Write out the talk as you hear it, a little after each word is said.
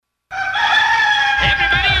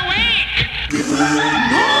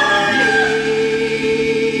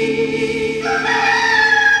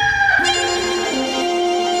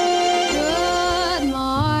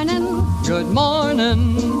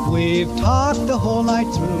the whole night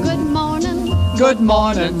through. Good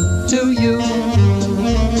morning to you.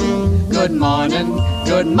 Good morning,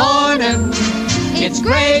 good morning. It's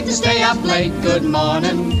great to stay up late. Good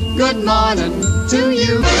morning to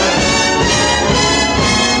you.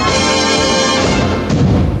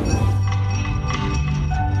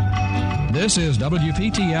 This is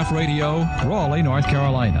WPTF Radio, Raleigh, North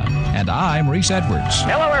Carolina, and I'm Reese Edwards.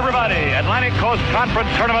 Hello, everybody. Atlantic Coast Conference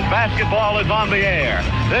Tournament basketball is on the air.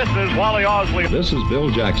 This is Wally Osley. This is Bill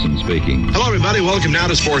Jackson speaking. Hello, everybody. Welcome now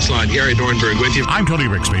to Sportsline. Gary Dornberg with you. I'm Tony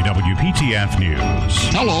Rixby, WPTF News.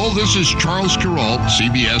 Hello, this is Charles Kuralt,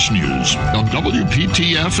 CBS News, of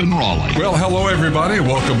WPTF in Raleigh. Well, hello, everybody.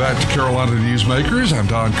 Welcome back to Carolina Newsmakers. I'm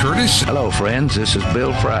Don Curtis. Hello, friends. This is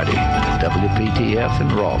Bill Friday, WPTF in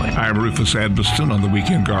Raleigh. I'm Rufus Edmiston on The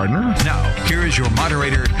Weekend Gardener. Now, here is your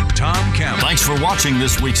moderator, Tom Campbell. Thanks for watching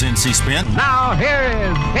this week's NC Spin. Now, here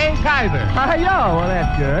is Kay Kaiser. Well,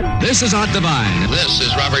 that's good. This is Art Divine. This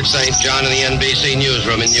is Robert St. John in the NBC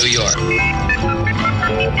Newsroom in New York.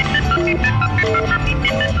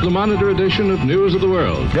 The Monitor edition of News of the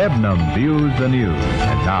World. Debnam views the news.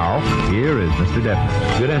 And now, here is Mr.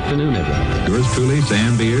 Debnam. Good afternoon, everyone. Yours truly,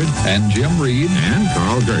 Sam Beard, and Jim Reed, and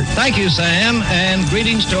Carl Gert. Thank you, Sam, and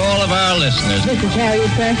greetings to all of our listeners. This is Harriet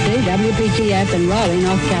Presley, WPTF in Raleigh,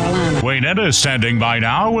 North Carolina. Wayne Etta is standing by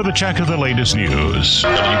now with a check of the latest news.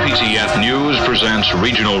 WPTF News presents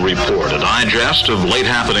Regional Report, a digest of late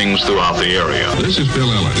happenings throughout the area. This is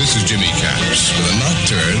Bill Ellen. This is Jimmy Caps. For the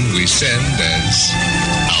nocturne, we send as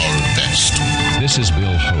our best. This is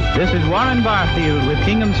Bill Hope. This is Warren Barfield with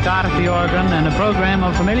Kingham Scott at the organ and a program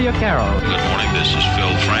of familiar carols. Good morning, this is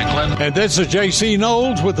Phil Franklin. And this is J.C.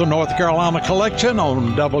 Knowles with the North Carolina Collection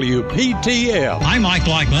on WPTF. I'm Mike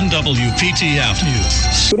Blackman, WPTF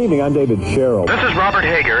News. Good evening, I'm David Sherrill. This is Robert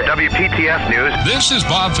Hager, WPTF News. This is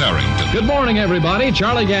Bob Farrington. Good morning, everybody.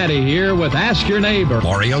 Charlie Gaddy here with Ask Your Neighbor.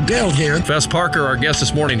 Laurie O'Dell here. Fess Parker, our guest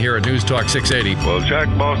this morning here at News Talk 680. Well, Jack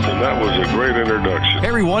Boston, that was a great introduction. Hey,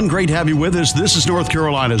 everyone, great to have you with us. This is North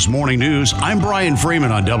Carolina's Morning News. I'm Brian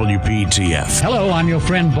Freeman on WPTF. Hello, I'm your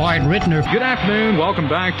friend Boyd Rittner. Good afternoon. Welcome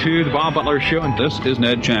back to the Bob Butler Show, and this is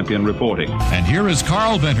Ned Champion reporting. And here is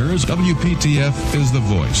Carl Venters. WPTF is the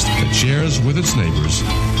voice that shares with its neighbors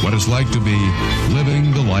what it's like to be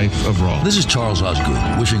living the life of Raleigh. This is Charles Osgood,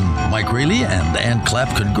 wishing Mike Raley and Ann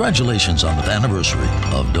Clapp congratulations on the anniversary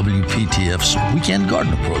of WPTF's Weekend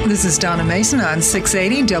Gardener program. This is Donna Mason on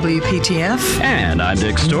 680 WPTF. And I'm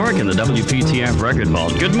Dick Stork in the WPTF Record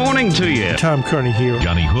Vault. Good morning to you. Tom Kearney here.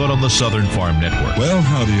 Johnny Hood on the Southern Farm Network. Well,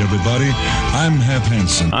 howdy, everybody. I'm Hap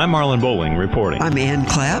Hansen. I'm Marlon Bowling reporting. I'm Ann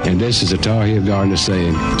Clapp. And this is a Tar Heel Gardener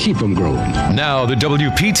saying, keep them growing. Now, the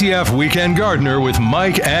WPTF Weekend Gardener with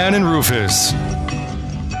Mike, Ann, and Rufus.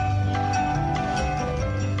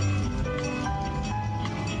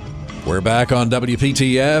 We're back on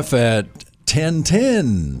WPTF at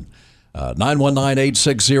 10:10.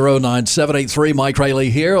 919-860-9783. Mike Raley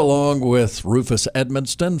here, along with Rufus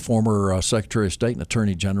Edmiston, former Secretary of State and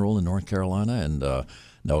Attorney General in North Carolina, and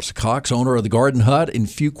Nelson Cox, owner of the Garden Hut in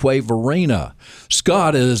Fuquay, Varina.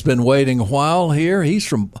 Scott has been waiting a while here.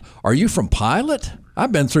 Are you from Pilot?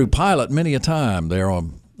 I've been through Pilot many a time there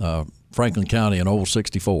on Franklin County and Old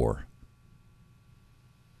 64.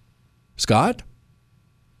 Scott?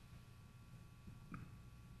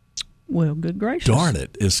 Well, good gracious. Darn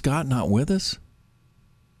it. Is Scott not with us?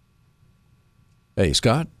 Hey,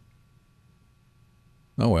 Scott?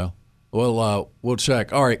 Oh, well. We'll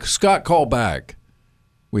check. All right, Scott, call back.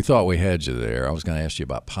 We thought we had you there. I was going to ask you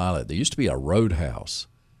about Pilot. There used to be a roadhouse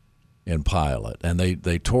in Pilot, and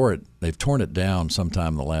they've torn it down sometime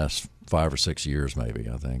in the last 5 or 6 years, maybe,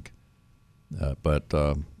 I think. But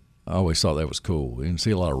I always thought that was cool. You can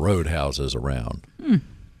see a lot of roadhouses around.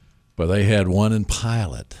 But they had one in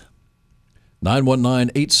Pilot.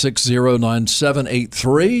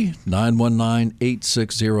 919-860-9783,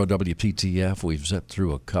 919-860-WPTF. We've zipped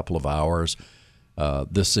through a couple of hours.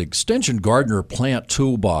 This Extension Gardener Plant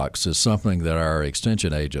Toolbox is something that our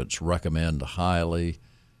extension agents recommend highly.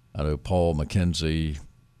 I know Paul McKenzie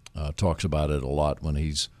talks about it a lot when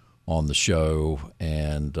he's on the show,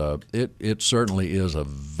 and it certainly is a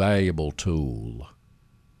valuable tool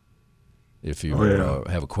if you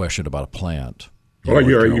have a question about a plant. Are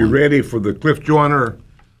you ready for the Cliff Joyner?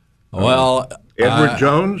 Well, Edward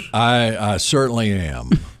Jones? I certainly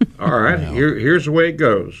am. All right, here's the way it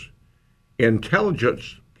goes.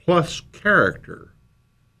 Intelligence plus character.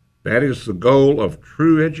 That is the goal of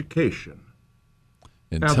true education.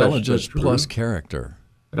 Intelligence plus character.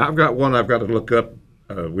 And I've got one I've got to look up.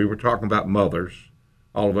 We were talking about mothers.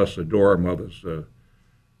 All of us adore our mothers.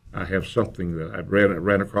 I have something that I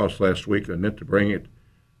ran across last week. I meant to bring it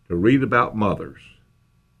to read about mothers.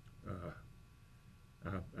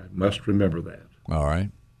 I must remember that. All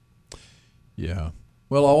right. Yeah.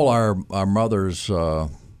 Well, all our mothers,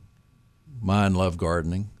 mine loved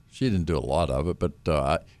gardening. She didn't do a lot of it, but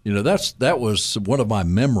that was one of my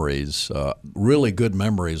memories, really good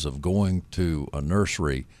memories of going to a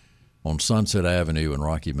nursery on Sunset Avenue in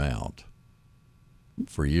Rocky Mount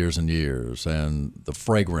for years and years, and the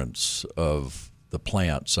fragrance of the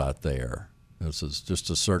plants out there. This is just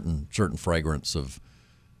a certain fragrance of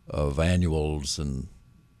annuals, and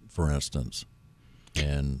for instance,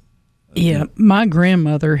 and yeah, my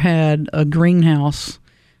grandmother had a greenhouse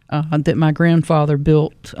that my grandfather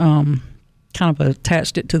built, kind of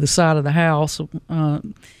attached it to the side of the house.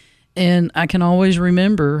 And I can always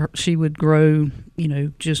remember she would grow,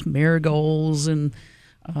 just marigolds and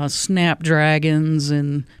snapdragons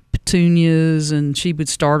and petunias, and she would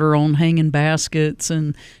start her own hanging baskets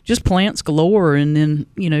and just plants galore. And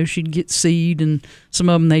then, she'd get seed, and some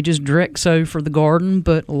of them they just direct sow for the garden,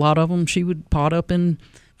 but a lot of them she would pot up in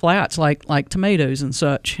flats like tomatoes and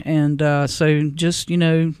such. And so just,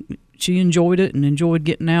 she enjoyed it and enjoyed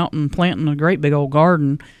getting out and planting a great big old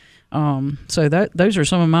garden. So those are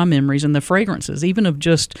some of my memories, and the fragrances, even of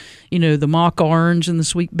just, the mock orange and the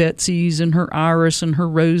sweet Betsy's and her iris and her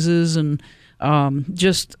roses, and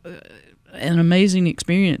just an amazing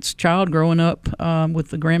experience. Child growing up with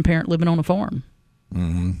the grandparent living on a farm.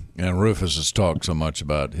 Mm-hmm. And Rufus has talked so much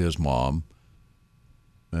about his mom.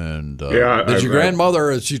 And did your grandmother,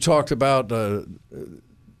 as you talked about,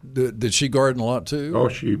 did she garden a lot too? Oh,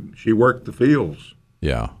 she worked the fields.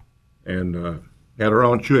 Yeah. And had her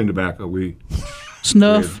own chewing tobacco.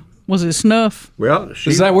 Snuff? Was it snuff? Well,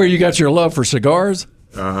 is that where you got your love for cigars?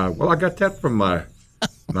 Well, I got that from my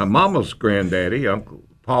mama's granddaddy, Uncle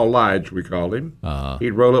Paul Lige, we called him. Uh-huh.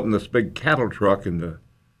 He'd roll up in this big cattle truck in the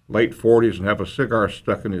late 40s and have a cigar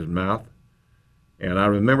stuck in his mouth. And I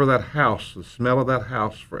remember that house, the smell of that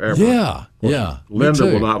house forever. Yeah, yeah. Linda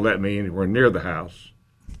will not let me anywhere near the house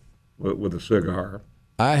with a cigar.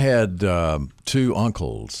 I had two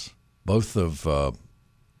uncles, both of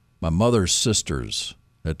my mother's sisters.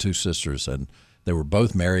 I had two sisters, and they were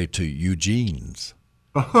both married to Eugenes.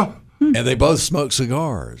 Uh-huh. And they both smoked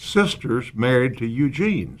cigars. Sisters married to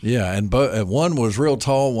Eugenes. Yeah, and one was real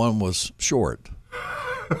tall, one was short.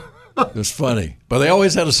 It was funny. But they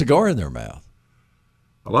always had a cigar in their mouth.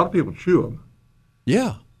 A lot of people chew them.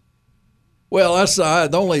 Yeah. Well, that's the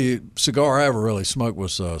only cigar I ever really smoked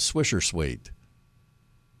was Swisher Sweet.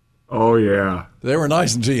 Oh, yeah. They were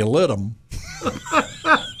nice until you lit them.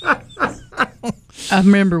 I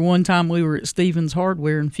remember one time we were at Stevens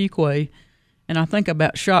Hardware in Fuquay, and I think I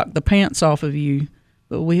about shocked the pants off of you.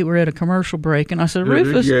 But we were at a commercial break, and I said,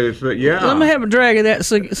 Rufus, let me have a drag of that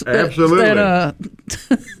cigar. Absolutely. Said,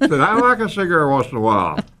 I like a cigar once in a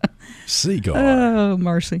while. Cigar. Oh,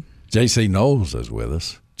 mercy. J.C. Knowles is with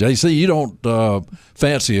us. J.C., you don't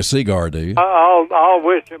fancy a cigar, do you? I'll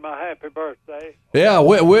wish him a happy birthday. Yeah,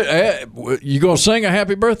 you going to sing a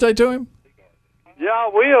happy birthday to him? Yeah, I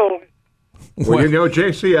will. Well,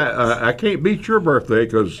 J.C., I can't beat your birthday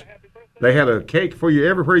because they had a cake for you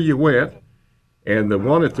everywhere you went, and the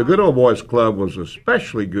one at the Good Old Boys Club was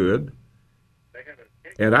especially good.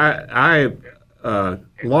 And I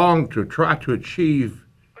long to try to achieve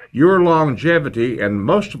your longevity, and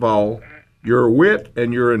most of all, your wit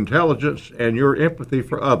and your intelligence and your empathy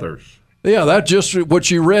for others. Yeah, that's just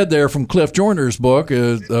what you read there from Cliff Joyner's book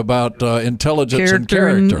is about intelligence and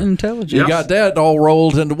character. And intelligence. You got that all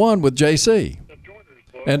rolled into one with JC.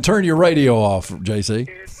 And turn your radio off, JC.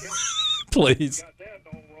 Please.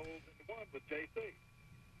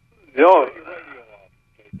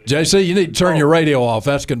 JC, you need to turn your radio off.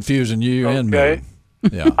 That's confusing you and me.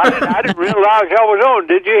 Yeah. I didn't realize I was on.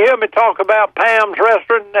 Did you hear me talk about Pam's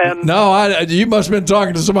Restaurant? And no, you must have been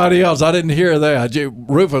talking to somebody else. I didn't hear that.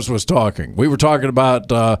 Rufus was talking. We were talking about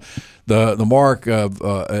the mark of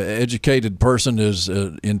educated person is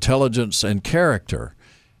intelligence and character,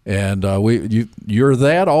 and you're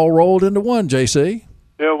that all rolled into one, JC.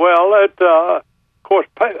 Yeah. Well, of course,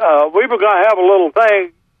 we were going to have a little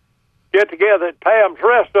thing. Get together at Pam's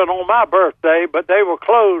Restaurant on my birthday, but they were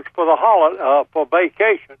closed for the holiday for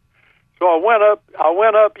vacation. So I went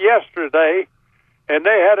up yesterday, and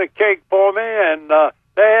they had a cake for me, and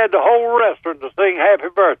they had the whole restaurant to sing "Happy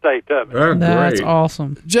Birthday" to me. That's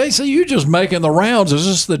awesome. JC, you just making the rounds. Is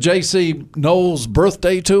this the JC Knowles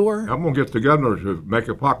birthday tour? I'm gonna get the governor to make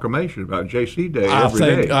a proclamation about JC Day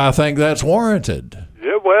every day. I think that's warranted.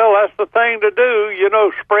 Yeah, well, that's the thing to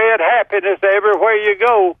do. Spread happiness everywhere you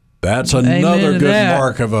go. That's another good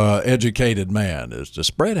mark of an educated man, is to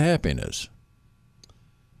spread happiness.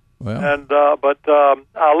 Well, and but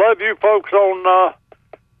I love you folks on the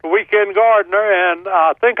Weekend Gardener, and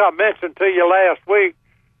I think I mentioned to you last week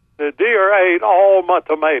the deer ate all my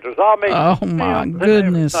tomatoes. I mean, oh my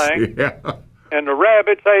goodness! Yeah. And the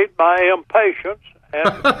rabbits ate my impatience,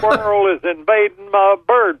 and the squirrel is invading my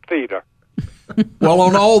bird feeder. Well,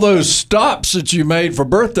 on all those stops that you made for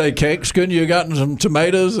birthday cakes, couldn't you have gotten some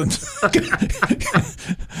tomatoes? And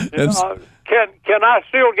can I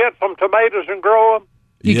still get some tomatoes and grow them?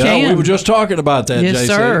 You can. We were just talking about that, yes, JC.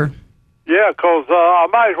 Sir. Yeah, because I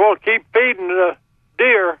might as well keep feeding the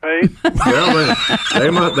deer.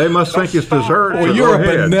 Well, they must think it's dessert. Well, you're a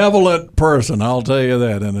benevolent person, I'll tell you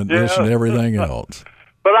that, in addition to everything else.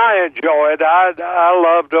 But I enjoy it.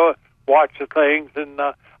 I love to watch the things, and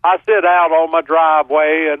I sit out on my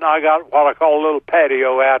driveway, and I got what I call a little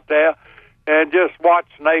patio out there, and just watch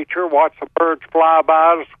nature, watch the birds fly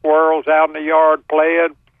by, the squirrels out in the yard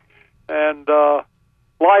playing, and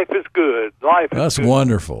life is good. That's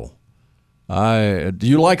wonderful. Do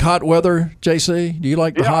you like hot weather, JC? Do you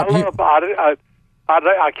like the hot?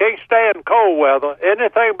 I can't stand cold weather.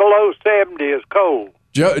 Anything below 70 is cold.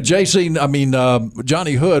 JC,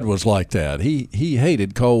 Johnny Hood was like that. He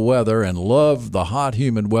hated cold weather and loved the hot,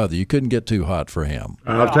 humid weather. You couldn't get too hot for him.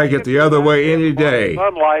 I'll take it the other way any day.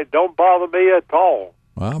 Sunlight don't bother me at all.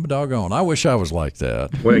 Well, I'm doggone. I wish I was like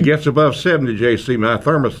that. When it gets above 70, JC, my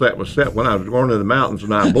thermostat was set when I was going to the mountains,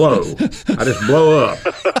 and I blow. I just blow up.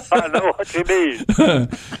 I know what you mean.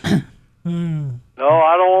 No,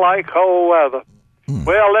 I don't like cold weather.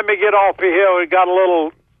 Well, let me get off of here. We got a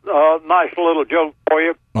little nice little joke for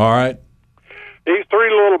you. All right. These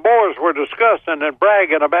three little boys were discussing and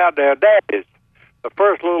bragging about their daddies. The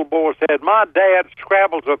first little boy said, "My dad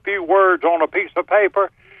scrabbles a few words on a piece of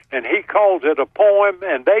paper, and he calls it a poem,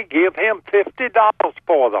 and they give him $50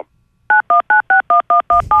 for them."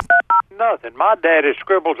 Nothing. My daddy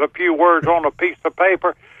scribbles a few words on a piece of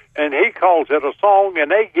paper, and he calls it a song, and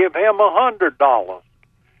they give him $100.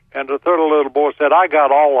 And the third little boy said, "I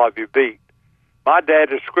got all of you beat. My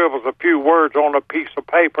daddy scribbles a few words on a piece of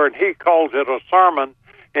paper, and he calls it a sermon,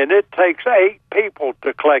 and it takes 8 people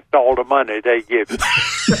to collect all the money they give you."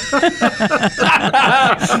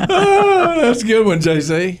 That's a good one,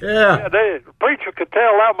 JC. Yeah. The preacher could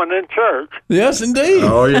tell that one in church. Yes, indeed.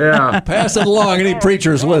 Oh, yeah. Pass it along. Any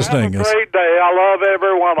preachers listening. Have a great day. I love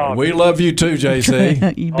every one of you. We love you too,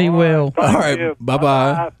 JC. You be well. All right.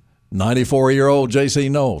 Bye-bye. 94-year-old JC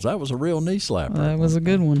Knowles. That was a real knee slapper. That was a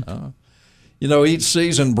good one. Each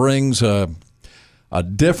season brings a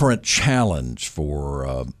different challenge for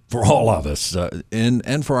all of us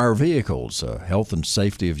and for our vehicles. Health and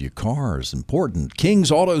safety of your car is important.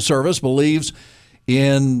 King's Auto Service believes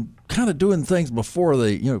in kind of doing things before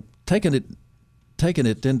they, taking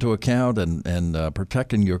it into account and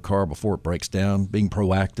protecting your car before it breaks down. Being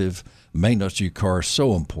proactive, maintenance of your car is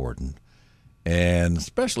so important, and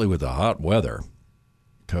especially with the hot weather,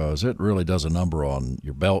 because it really does a number on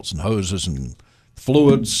your belts and hoses and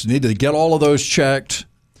fluids. You need to get all of those checked.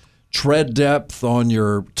 Tread depth on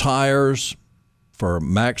your tires for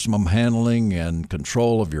maximum handling and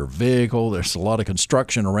control of your vehicle. There's a lot of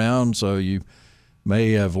construction around, so you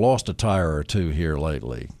may have lost a tire or two here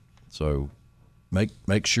lately. So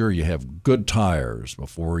make sure you have good tires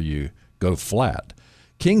before you go flat.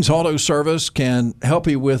 King's Auto Service can help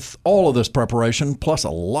you with all of this preparation, plus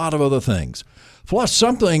a lot of other things. Plus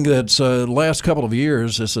something that's last couple of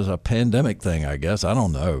years, this is a pandemic thing, I guess. I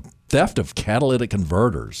don't know. Theft of catalytic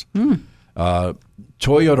converters.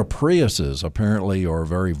 Toyota Priuses apparently are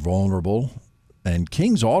very vulnerable, and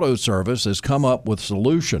King's Auto Service has come up with a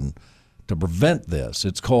solution to prevent this.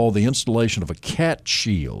 It's called the installation of a cat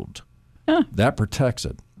shield. That protects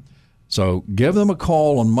it. So give them a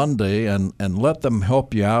call on Monday and let them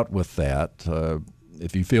help you out with that.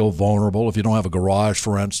 If you feel vulnerable, if you don't have a garage,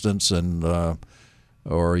 for instance, and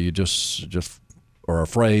or you just are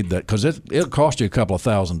afraid that, because it'll cost you a couple of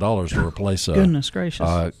 $1,000s to replace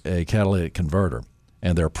a catalytic converter,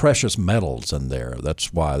 and there are precious metals in there.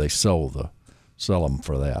 That's why they sell them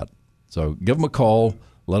for that. So give them a call.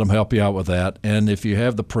 Let them help you out with that. And if you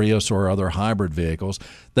have the Prius or other hybrid vehicles,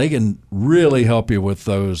 they can really help you with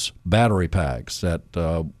those battery packs that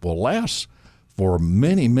will last for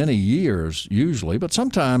many, many years usually, but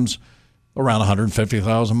sometimes around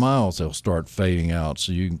 150,000 miles they'll start fading out.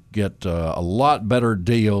 So you get a lot better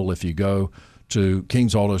deal if you go to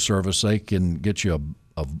King's Auto Service. They can get you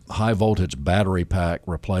a high-voltage battery pack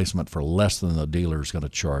replacement for less than the dealer's going to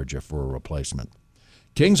charge you for a replacement.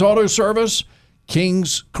 King's Auto Service,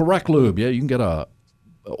 King's Correct Lube. Yeah, you can get a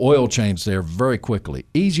oil change there very quickly.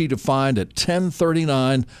 Easy to find at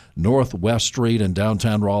 1039 Northwest Street in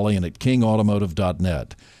downtown Raleigh and at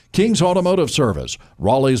kingautomotive.net. King's Automotive Service,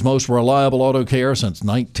 Raleigh's most reliable auto care since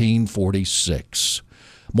 1946.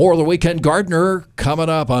 More of the Weekend Gardener coming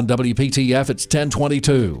up on WPTF. It's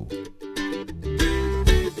 1022.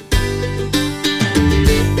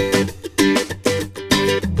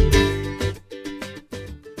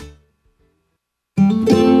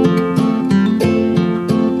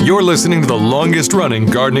 You're listening to the longest-running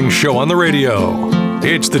gardening show on the radio.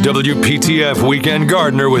 It's the WPTF Weekend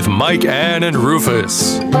Gardener with Mike, Ann, and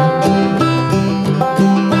Rufus.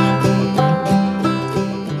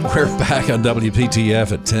 We're back on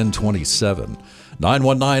WPTF at 1027.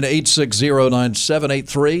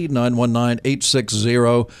 919-860-9783,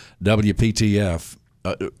 919-860-WPTF.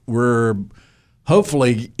 We're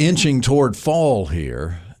hopefully inching toward fall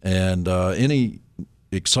here. And any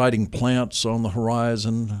exciting plants on the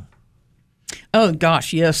horizon? Oh,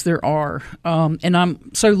 gosh, yes, there are. And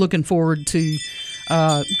I'm so looking forward to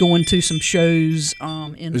going to some shows in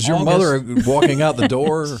August. Is your mother walking out the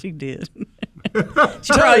door? She did.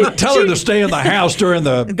 Tell her to stay in the house during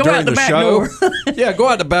the show. Yeah, go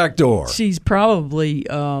out the back door. She's probably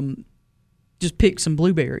just picked some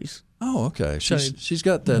blueberries. Oh, okay. She's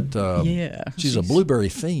got that. Yeah, she's a blueberry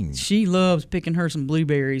fiend. She loves picking her some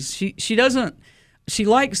blueberries. She doesn't. She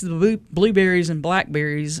likes the blueberries and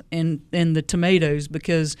blackberries and the tomatoes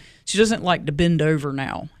because she doesn't like to bend over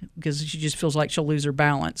now because she just feels like she'll lose her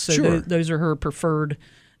balance. So sure. Those are her preferred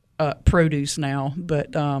produce now.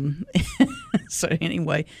 But so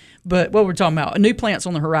anyway, but what we're talking about, new plants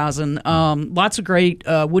on the horizon. Lots of great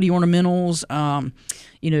woody ornamentals.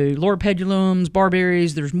 Loropetalums,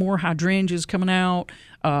 barberries. There's more hydrangeas coming out.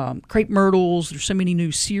 Crepe myrtles. There's so many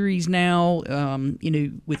new series now,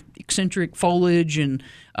 with eccentric foliage and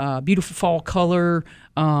beautiful fall color.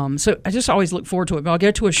 So I just always look forward to it. But I'll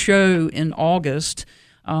go to a show in August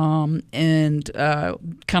and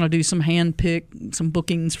kind of do some hand pick, some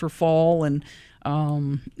bookings for fall. And,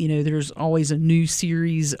 there's always a new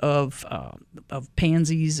series of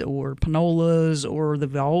pansies or panolas or the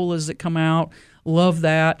violas that come out. Love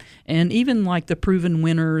that. And even like the proven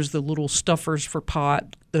winners, the little stuffers for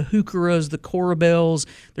pot, the heucheras, the corabelles.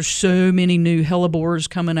 There's so many new hellebores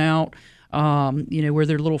coming out, where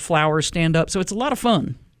their little flowers stand up. So it's a lot of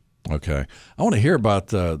fun. Okay. I want to hear about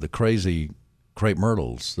the crazy crepe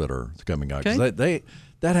myrtles that are coming out. Okay.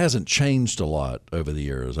 That hasn't changed a lot over the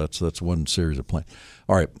years. That's one series of plants.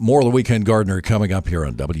 All right. More of the Weekend Gardener coming up here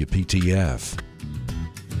on WPTF.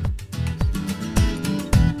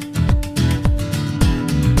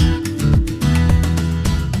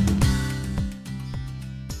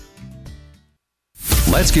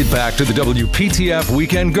 Let's get back to the WPTF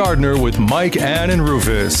Weekend Gardener with Mike, Ann, and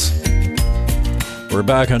Rufus. We're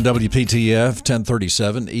back on WPTF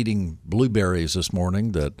 1037, eating blueberries this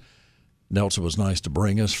morning that Nelson was nice to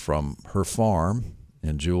bring us from her farm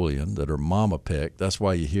in Julian that her mama picked. That's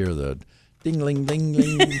why you hear the ding-ling,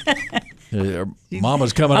 ding-ling.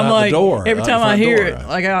 Mama's coming out the door. Every time I hear it,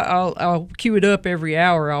 like I'll cue it up every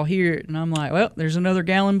hour. I'll hear it, and I'm like, well, there's another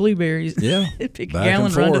gallon blueberries. Yeah. Pick a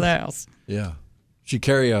gallon, run to the house. Yeah. She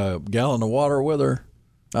carry a gallon of water with her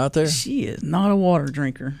out there? She is not a water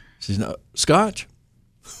drinker. She's not Scotch?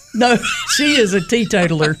 No, she is a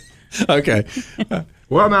teetotaler. Okay.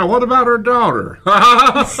 Well, now, what about her daughter?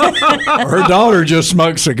 Her daughter just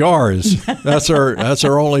smokes cigars. That's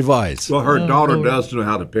her only vice. Well, her daughter does know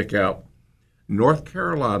how to pick out North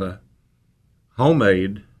Carolina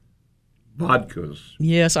homemade vodkas.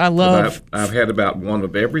 Yes, I love. I've had about one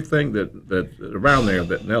of everything that around there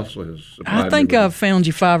that Nelson has supplied. I think I've found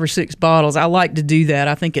you 5 or 6 bottles. I like to do that.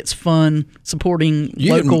 I think it's fun supporting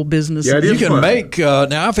local businesses. Yeah, you can make.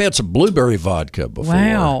 Now I've had some blueberry vodka before.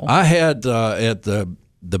 Wow. I had at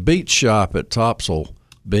the beach shop at Topsail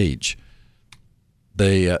Beach.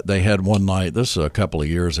 They had one night. This is a couple of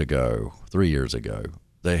years ago, 3 years ago.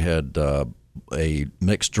 They had a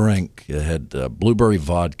mixed drink. It had blueberry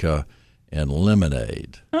vodka and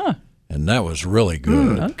lemonade. Huh. And that was really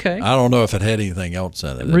good. Okay. I don't know if it had anything else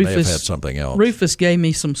in it. It may have had something else. Rufus gave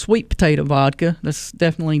me some sweet potato vodka. That's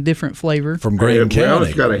definitely a different flavor. From Greene County. Well,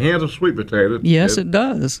 it's got a hint of sweet potato. Yes, it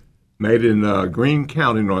does. Made in Greene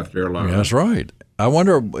County, North Carolina. That's right. I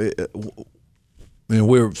wonder,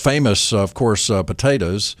 we're famous, of course,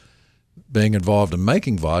 potatoes being involved in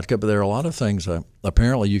making vodka, but there are a lot of things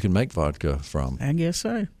apparently you can make vodka from. I guess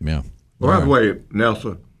so. Yeah. Well, by the way,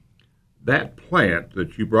 Nelson, that plant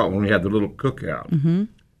that you brought when we had the little cookout,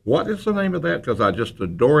 what is the name of that? Because I just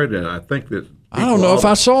adore it, and I think that I don't know if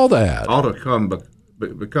I saw that. Ought to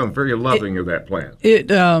become very loving of that plant.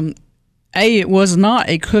 It was not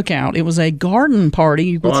a cookout. It was a garden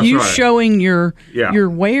party with you showing your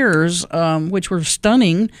wares, which were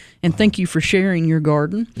stunning. And thank you for sharing your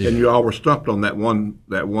garden. Yeah. And you all were stumped on that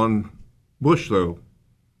one bush, though.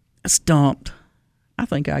 Stumped. I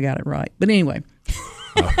think I got it right. But anyway.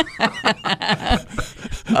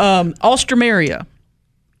 Alstroemeria.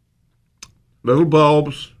 Little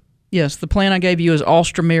bulbs. Yes, the plant I gave you is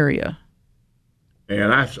Alstroemeria.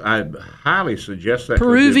 And I highly suggest that.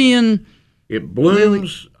 Peruvian. It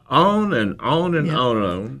blooms on and on and on and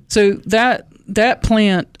on. So that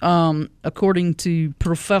plant, according to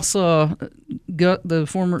Professor the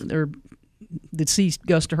former or deceased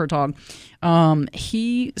Guster Hertog,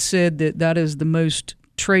 he said that is the most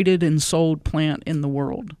traded and sold plant in the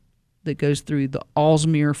world that goes through the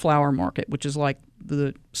Aalsmeer flower market, which is like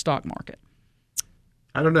the stock market.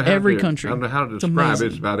 I don't know how country. I don't know how to describe it.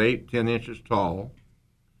 It's about 8-10 inches tall,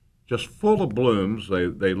 just full of blooms.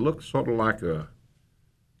 They look sort of like a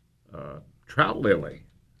trout lily,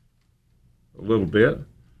 a little bit.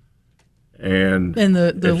 And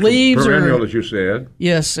the leaves perennial, are, as you said.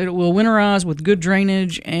 Yes, it will winterize with good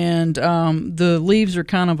drainage, and the leaves are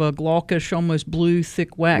kind of a glaucish, almost blue,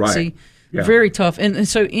 thick, waxy. Right. Yeah. Very tough. And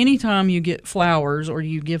so anytime you get flowers or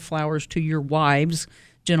you give flowers to your wives,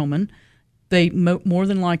 gentlemen, they more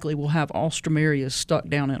than likely will have Alstroemerias stuck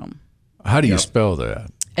down in them. How do you spell that?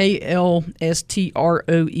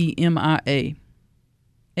 Alstroemia.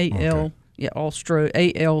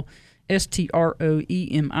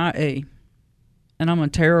 Alstroemia. And I'm a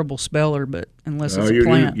terrible speller, but unless it's a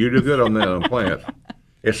plant. You do good on that on plants.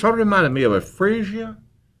 It sort of reminded me of a freesia.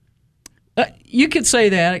 You could say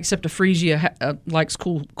that, except a freesia likes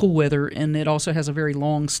cool weather, and it also has a very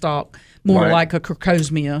long stalk, more like a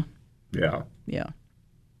crocosmia. Yeah. Yeah.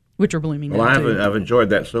 Which are blooming well, now, too. I've enjoyed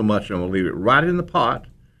that so much, I'm going to leave it right in the pot.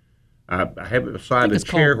 I have it beside the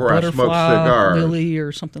chair where I smoke cigars. Lily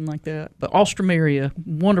or something like that. But Alstroemeria,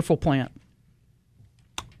 wonderful plant.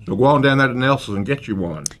 So go on down there to Nelson's and get you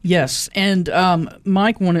one. Yes, and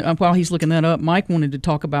Mike wanted, while he's looking that up, Mike wanted to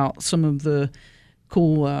talk about some of the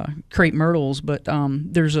cool crepe myrtles, but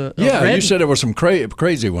there's a red, you said there were some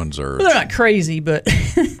crazy ones. Well, they're not crazy, but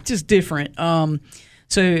just different.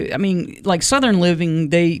 So, I mean, like Southern Living,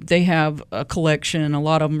 they have a collection. A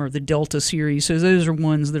lot of them are the Delta series. So those are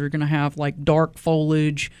ones that are going to have like dark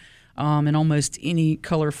foliage and almost any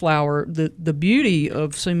color flower. The beauty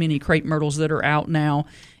of so many crepe myrtles that are out now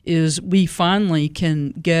is we finally can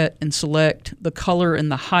get and select the color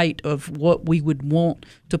and the height of what we would want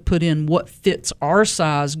to put in, what fits our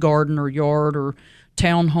size garden or yard or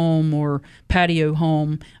townhome or patio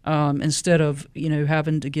home, instead of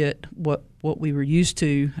having to get what we were used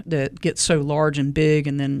to that gets so large and big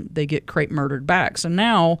and then they get crepe murdered back. So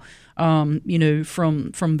now, from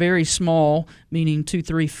very small, meaning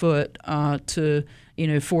 2-3 foot, to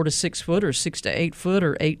 4 to 6 foot or 6 to 8 foot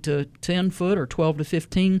or 8 to 10 foot or 12 to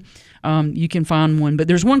 15, you can find one. But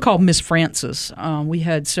there's one called Miss Francis. We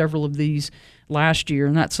had several of these last year,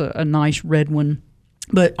 and that's a nice red one.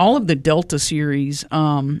 But all of the Delta series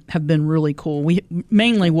have been really cool.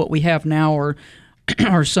 Mainly what we have now are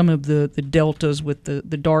some of the Deltas with the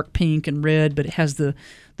dark pink and red, but it has the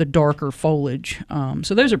darker foliage.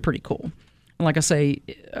 So those are pretty cool. Like I say,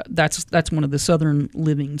 that's one of the Southern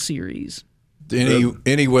Living series.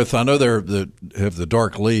 Any with, I know they have the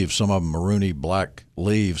dark leaves, some of them maroony black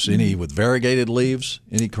leaves. Any with variegated leaves?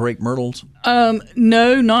 Any crepe myrtles?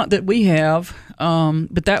 No, not that we have.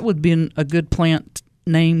 But that would be a good plant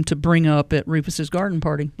name to bring up at Rufus's garden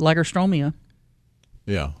party, Lagerstromia.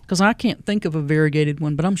 Yeah. Because I can't think of a variegated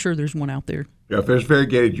one, but I'm sure there's one out there. Yeah, if there's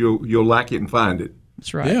variegated, you'll like it and find it.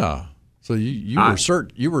 That's right. Yeah. So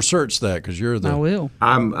you research that because you're the. I will.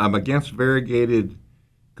 I'm against variegated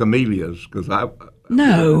camellias because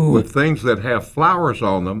with things that have flowers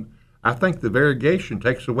on them, I think the variegation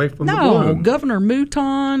takes away from the bloom. No, Governor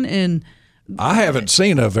Mouton and. I haven't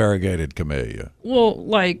seen a variegated camellia. Well,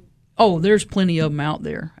 there's plenty of them out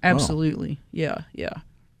there. Absolutely. Oh. Yeah.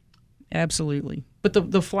 Absolutely. But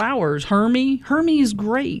the flowers, Hermie is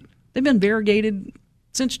great. They've been variegated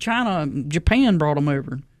since Japan brought them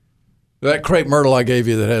over. That crepe myrtle I gave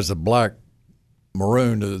you that has the black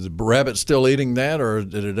maroon, is the rabbit still eating that, or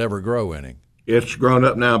did it ever grow any? It's grown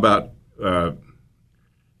up now about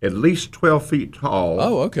at least 12 feet tall.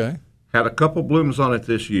 Oh, okay. Had a couple blooms on it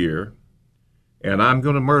this year, and I'm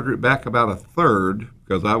going to murder it back about a third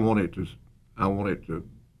because I want it to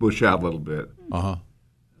bush out a little bit. Uh-huh.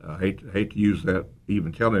 I hate to use that,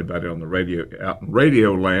 even tell anybody on the radio. Out in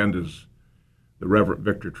radio land, as the Reverend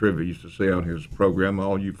Victor Trivia used to say on his program,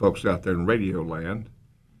 all you folks out there in radio land.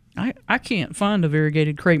 I can't find a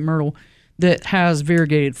variegated crepe myrtle that has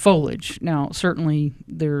variegated foliage. Now, certainly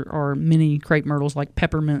there are many crepe myrtles like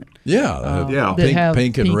peppermint. That have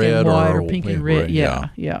pink and red, white or pink and red. Yeah.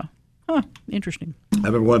 Huh, interesting. I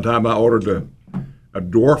remember one time I ordered a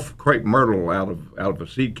dwarf crepe myrtle out of a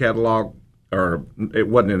seed catalog, or it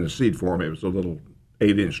wasn't in the seed form. It was a little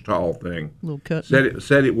 8-inch tall thing. Little cut.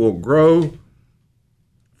 Said it will grow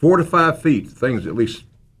 4 to 5 feet. Things at least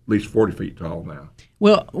 40 feet tall now.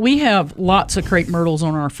 Well, we have lots of crepe myrtles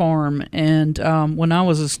on our farm, and when I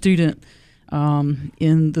was a student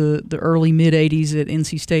in the early mid-'80s at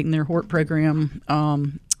NC State in their hort program,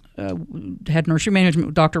 had nursery management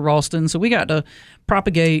with Dr. Ralston, so we got to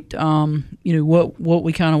propagate, what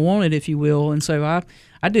we kind of wanted, if you will. And so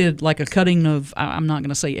I did like a cutting of, I'm not going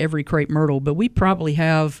to say every crepe myrtle, but we probably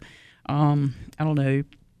have, 15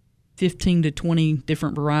 to 20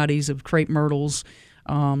 different varieties of crepe myrtles.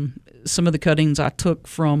 Some of the cuttings I took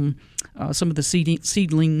from some of the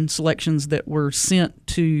seedling selections that were sent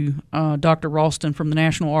to Dr. Ralston from the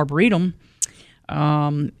National Arboretum.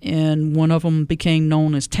 And one of them became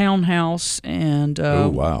known as Townhouse, and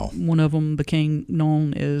one of them became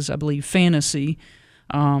known as, I believe, Fantasy.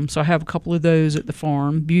 So I have a couple of those at the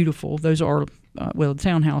farm. Beautiful. Those are, the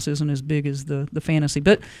Townhouse isn't as big as the Fantasy.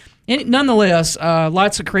 But nonetheless,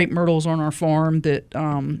 lots of crepe myrtles on our farm that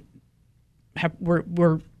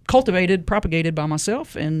were cultivated, propagated by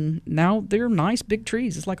myself, and now they're nice big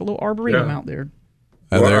trees. It's like a little arboretum out there.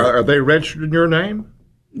 Are they registered in your name?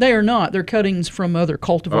 They are not. They're cuttings from other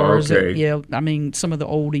cultivars. Oh, okay. I mean, some of the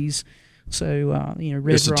oldies. So,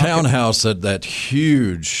 Red It's a Rocket. Townhouse, that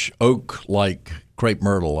huge oak-like crepe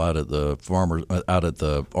myrtle out at the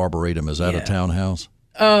Arboretum. Is that a Townhouse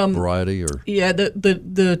variety? Or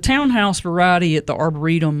the Townhouse variety at the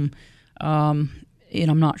Arboretum, and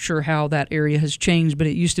I'm not sure how that area has changed, but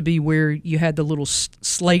it used to be where you had the little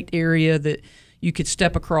slate area that you could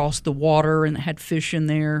step across the water, and it had fish in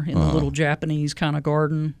there in the little Japanese kind of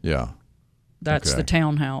garden. Yeah. That's the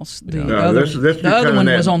Townhouse. The No, other, this the other one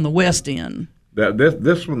that- was on the west end.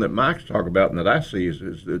 This one that Mike's talking about and that I see is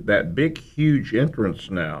that big, huge entrance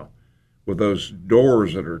now with those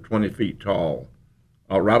doors that are 20 feet tall,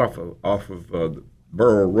 right off of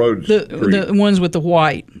Burrow Road Street. The ones with the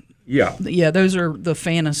white. Yeah. Yeah, those are the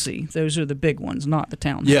Fantasy. Those are the big ones, not the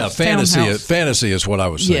Townhouse. Yeah, Fantasy is what I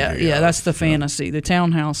was thinking. Yeah, that's the Fantasy. The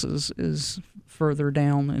Townhouse is further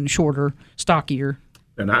down and shorter, stockier.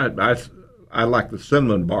 And I like the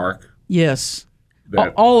cinnamon bark. Yes.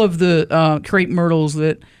 All of the crepe myrtles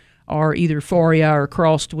that are either Farii or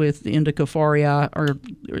crossed with the Indica Farii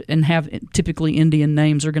and have typically Indian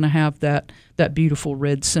names are going to have that beautiful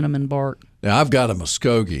red cinnamon bark. Now, I've got a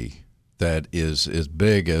Muskogee that is as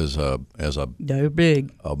big as a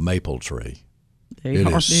maple tree. It is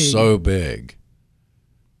big. So big.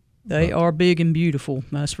 They are big and beautiful,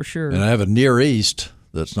 that's for sure. And I have a Near East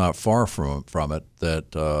that's not far from it that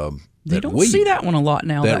you don't see that one a lot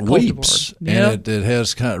now. That weeps, and it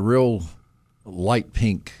has kind of real light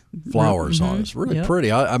pink flowers on it. It's really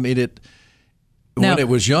pretty. I mean, when it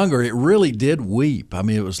was younger, it really did weep. I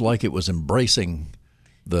mean, it was like it was embracing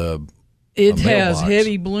the. It has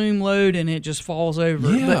heavy bloom load, and it just falls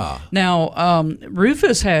over. Yeah. But now,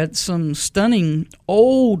 Rufus had some stunning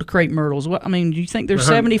old crepe myrtles. What I mean, do you think they're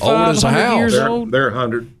 75, 100 years old? They're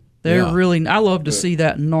 100. They're really. I love to see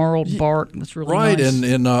that gnarled bark. That's really nice. Right,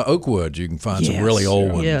 in Oakwood, you can find some really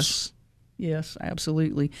old ones. Yes,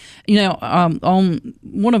 absolutely. On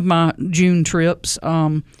one of my June trips,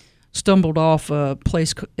 stumbled off a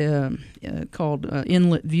place called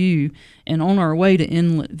Inlet View, and on our way to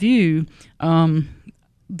Inlet View,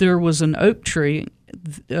 there was an oak tree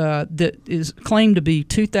that is claimed to be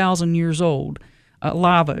 2,000 years old, a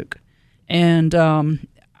live oak, and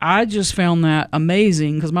I just found that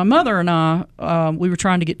amazing because my mother and I, we were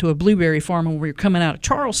trying to get to a blueberry farm when we were coming out of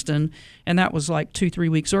Charleston, and that was like 2-3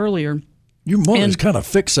 weeks earlier. Your mother's kind of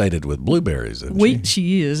fixated with blueberries, isn't she?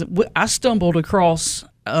 She is. I stumbled across.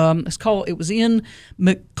 It was in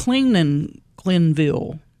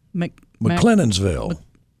Glenville. McClellanville.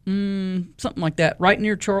 Something like that, right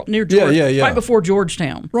near George. Right before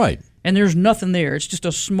Georgetown. Right. And there's nothing there. It's just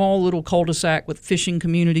a small little cul-de-sac with fishing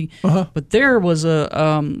community. But there was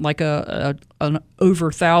an over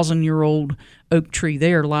 1,000-year-old oak tree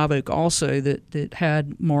there, live oak also, that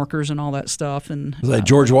had markers and all that stuff. And was that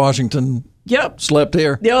George Washington? Yep. Slept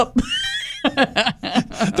here. Yep.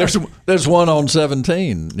 There's one on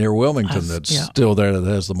 17 near Wilmington that's still there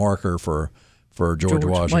that has the marker for George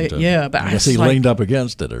Washington. But I guess he leaned up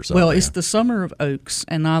against it or something. Well, it's the summer of oaks,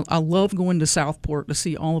 and I love going to Southport to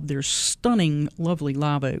see all of their stunning, lovely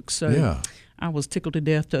live oaks. So I was tickled to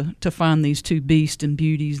death to find these two beasts and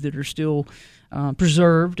beauties that are still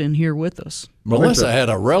preserved and here with us. Melissa had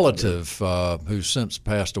a relative who's since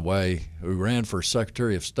passed away who ran for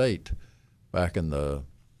Secretary of State back in the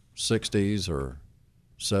 60s or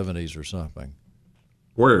 70s or something.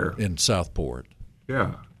 Where? In Southport.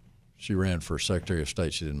 Yeah. She ran for Secretary of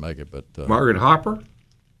State. She didn't make it, but Margaret Hopper?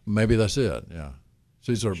 Maybe that's it, yeah.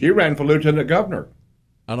 She ran for lieutenant governor.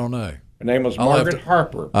 I don't know. Her name was Margaret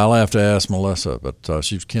Harper. I'll have to ask Melissa, but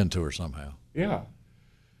she's kin to her somehow. Yeah.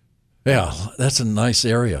 Yeah, that's a nice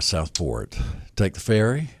area, Southport. Take the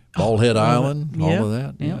ferry, Bald Head Island, all of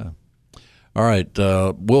that. Yeah. All right,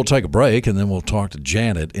 we'll take a break, and then we'll talk to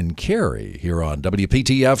Janet in Cary here on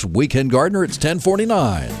WPTF's Weekend Gardener. It's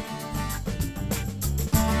 10:49.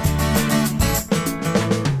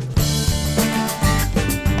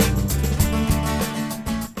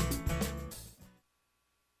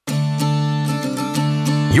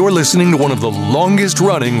 You're listening to one of the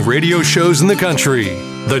longest-running radio shows in the country,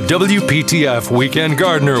 the WPTF Weekend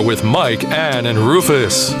Gardener with Mike, Ann, and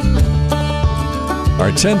Rufus. All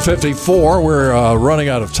right, 10:54. We're running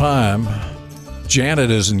out of time. Janet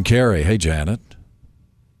is in Cary. Hey, Janet.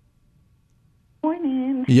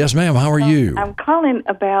 Morning. Yes, ma'am. How are you? I'm calling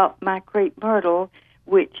about my crepe myrtle,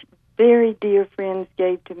 which very dear friends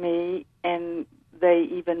gave to me, and they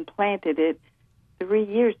even planted it 3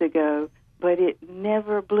 years ago. But it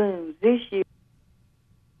never blooms. This year,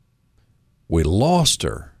 we lost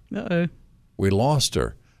her. Uh-oh. We lost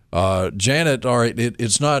her. Janet, all right,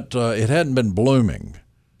 it's not, it hadn't been blooming,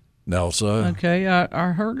 Nelsa. Okay,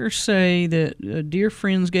 I heard her say that dear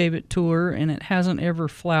friends gave it to her and it hasn't ever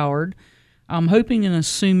flowered. I'm hoping and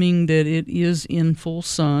assuming that it is in full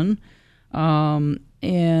sun.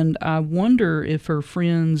 And I wonder if her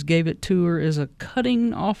friends gave it to her as a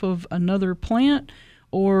cutting off of another plant,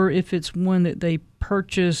 or if it's one that they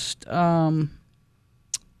purchased so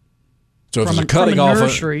if from it's cutting a off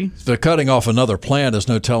nursery. If they're cutting off another plant, there's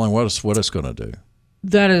no telling what it's going to do.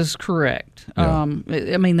 That is correct. Yeah.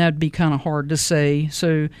 I mean, that'd be kind of hard to say.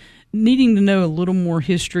 So needing to know a little more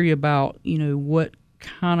history about, what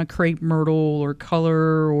kind of crepe myrtle or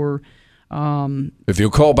color or... if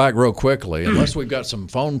you'll call back real quickly, unless we've got some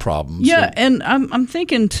phone problems. Yeah, and I'm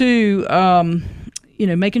thinking, too...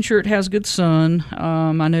 making sure it has good sun.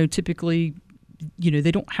 I know typically,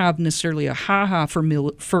 they don't have necessarily a high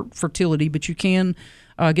fertility, but you can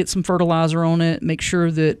get some fertilizer on it. Make sure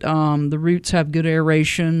that the roots have good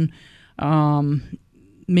aeration,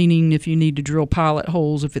 meaning if you need to drill pilot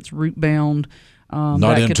holes, if it's root bound.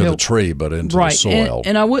 Not into the tree, but into the soil.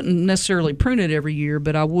 And I wouldn't necessarily prune it every year,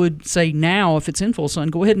 but I would say now, if it's in full sun,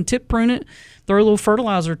 go ahead and tip prune it, throw a little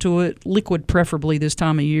fertilizer to it, liquid preferably this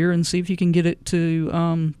time of year, and see if you can get it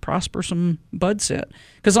to prosper some bud set.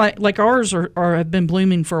 Because like ours have been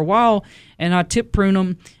blooming for a while, and I tip prune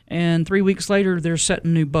them, and 3 weeks later they're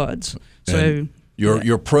setting new buds. So.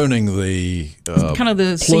 You're pruning the kind of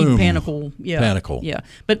the seed panicle, Panicle, yeah.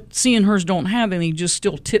 But seeing hers don't have any, just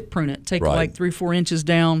still tip prune it. Take like 3 or 4 inches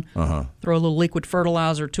down. Throw a little liquid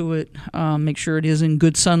fertilizer to it. Make sure it is in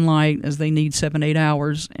good sunlight, as they need 7-8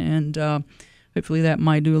 hours, and hopefully that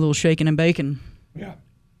might do a little shaking and baking. Yeah.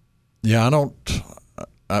 Yeah, I don't.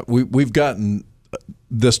 We've gotten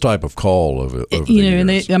this type of call over the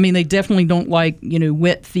years. And they definitely don't like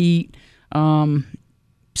wet feet.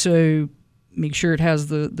 So. Make sure it has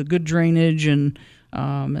the good drainage and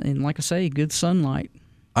like I say, good sunlight.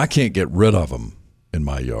 I can't get rid of them in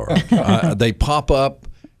my yard. They pop up,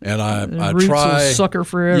 and I roots try. Will sucker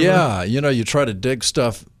forever. Yeah, you try to dig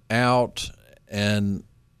stuff out, and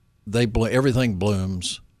everything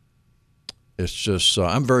blooms. It's just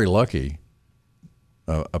I'm very lucky,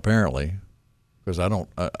 apparently, because I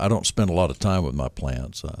don't spend a lot of time with my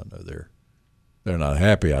plants. I know they're not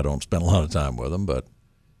happy. I don't spend a lot of time with them, but.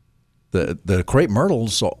 The crepe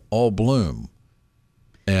myrtles all bloom,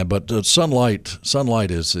 but the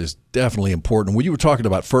sunlight is definitely important. When you were talking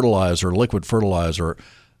about fertilizer, liquid fertilizer,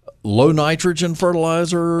 low nitrogen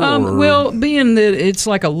fertilizer? Well, being that it's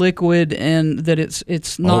like a liquid and that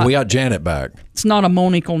it's not. Oh, we got Janet back. It's not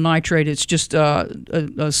ammoniacal nitrate. It's just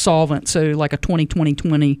a solvent. So like a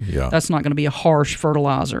 20-20-20. Yeah. That's not going to be a harsh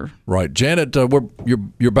fertilizer. Right, Janet.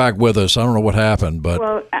 You're back with us. I don't know what happened, but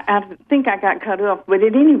well, I think I got cut off. But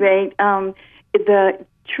at any rate, the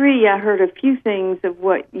tree. I heard a few things of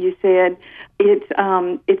what you said. It's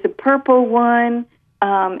a purple one.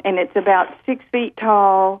 And it's about 6 feet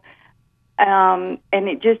tall, and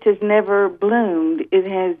it just has never bloomed.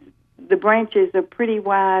 The branches are pretty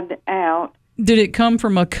wide out. Did it come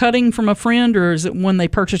from a cutting from a friend, or is it one they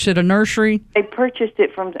purchased at a nursery? They purchased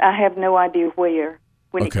it from, I have no idea where.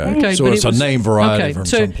 when it Okay, came. so it's a name variety from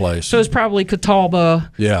someplace. So it's probably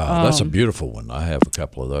Catawba. Yeah, that's a beautiful one. I have a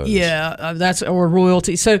couple of those. Yeah, that's or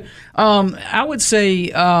royalty. So I would say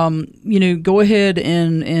go ahead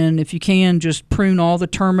and if you can just prune all the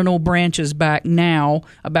terminal branches back now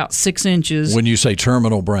about 6 inches. When you say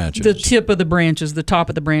terminal branches, the tip of the branches, the top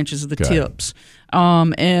of the branches, the tips.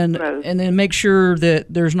 And then make sure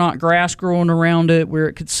that there's not grass growing around it where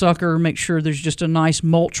it could sucker. Make sure there's just a nice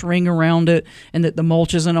mulch ring around it and that the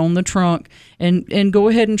mulch isn't on the trunk. And go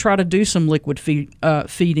ahead and try to do some liquid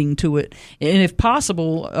feeding to it. And if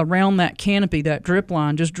possible, around that canopy, that drip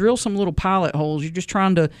line, just drill some little pilot holes. You're just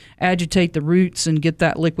trying to agitate the roots and get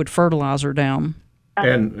that liquid fertilizer down.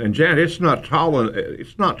 And Janet, it's not tall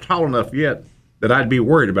enough yet that I'd be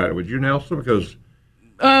worried about it. Would you, Nelson? Because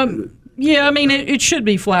yeah, I mean, it should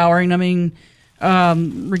be flowering. I mean,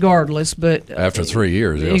 regardless, but after 3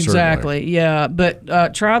 years, yeah, exactly, certainly. Yeah.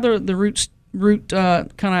 But try the root kind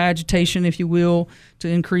of agitation, if you will, to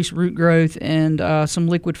increase root growth, and some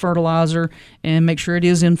liquid fertilizer, and make sure it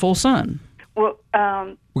is in full sun. Well,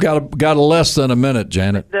 we got less than a minute,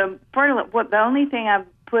 Janet. The only thing I've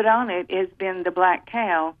put on it has been the black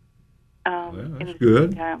cow. That's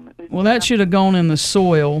good. Well, that should have gone in the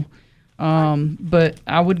soil. But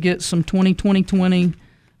I would get some 20-20-20,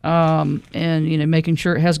 and making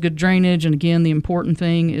sure it has good drainage. And again, the important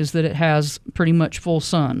thing is that it has pretty much full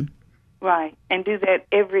sun. Right, and do that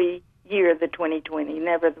every year. The 20-20,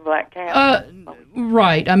 never the black cow.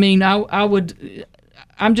 Right. I mean, I would.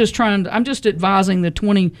 I'm just advising the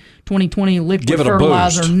 20-20-20 liquid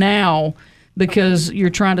fertilizer now, because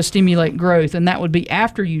you're trying to stimulate growth, and that would be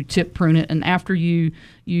after you tip prune it and after you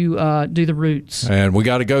do the roots. And we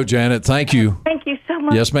got to go, Janet. Thank you. Thank you so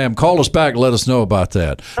much. Yes, ma'am. Call us back. Let us know about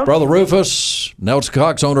that. Okay. Brother Rufus, Nelson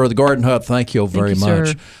Cox, owner of the Garden Hut, thank you very much.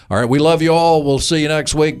 Sir. All right, we love you all. We'll see you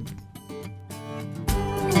next week.